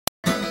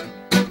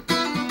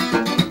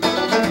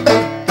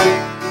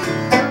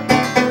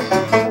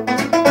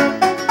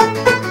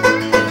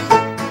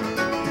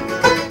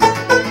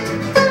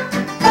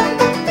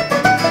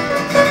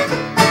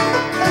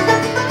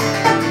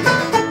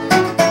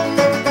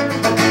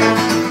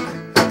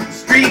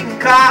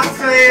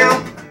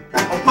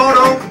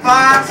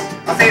box.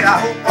 I said I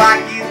hope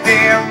I get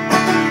there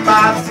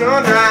by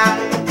sunrise.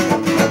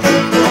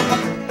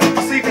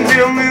 I sleep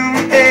until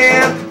noon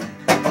and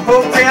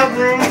hotel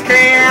rooms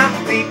can't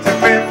beat the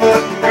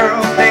barefoot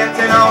girls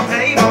dancing on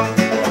tables.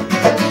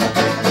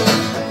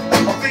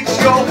 I'll fix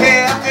your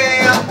hair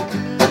and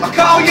I'll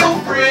call your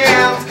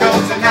friends,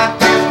 'cause tonight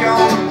there's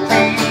gonna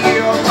be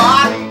a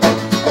party.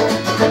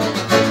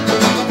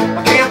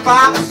 I can't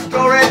find a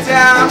story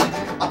time.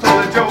 I told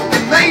a joke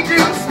that made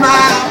you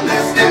smile,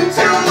 listening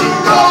to the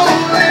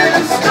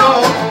Rolling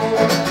Stone.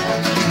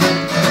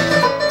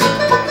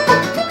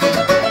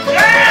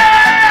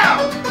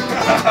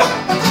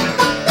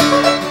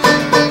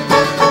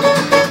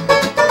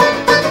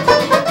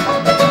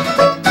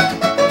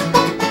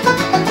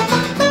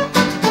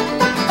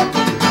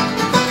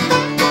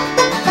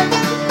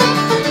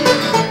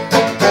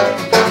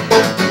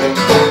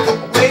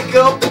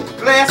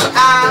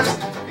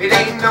 It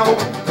ain't no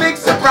big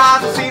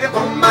surprise to see that,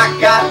 oh my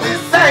God,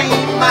 this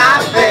ain't my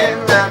bed.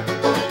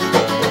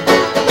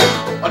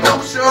 No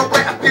sure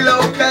where a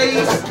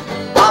pillowcase.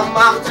 I'm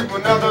off to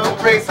another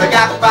race. I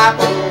got 5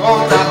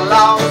 on.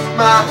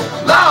 I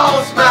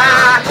lost my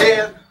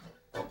head.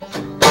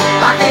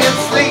 I can't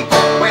sleep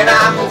when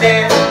I'm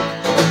dead.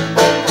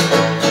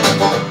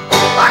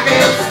 I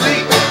can't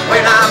sleep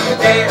when I'm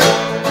dead.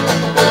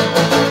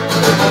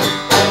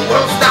 The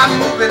world stopped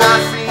moving, I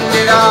seen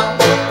it all.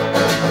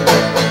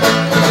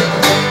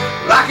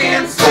 I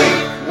can't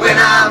sleep when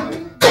I'm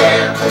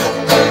dead.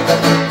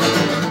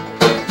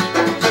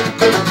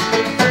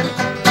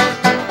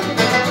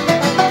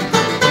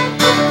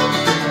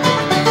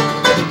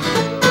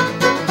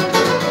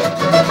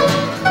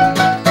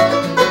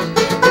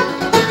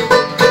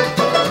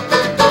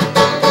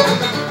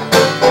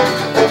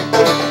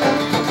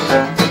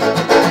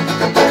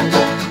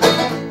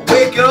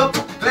 Wake up,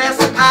 glass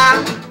of eye.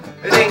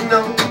 It ain't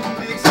no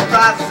big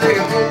surprise to say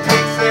I'm gonna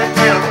take that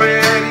and I'm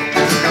ready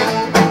to go.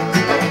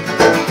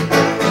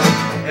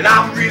 And I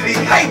really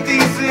hate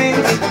these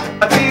things.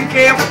 A tin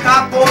can with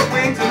cardboard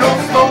wings and no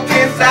smoke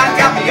inside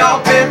got me all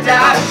bent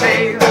out of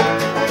shape.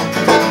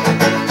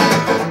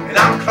 And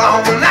I'm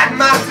clawing at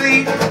my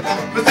seat,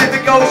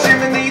 Pacific Ocean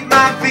beneath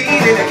my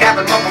feet, and a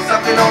cabin muffled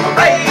something on the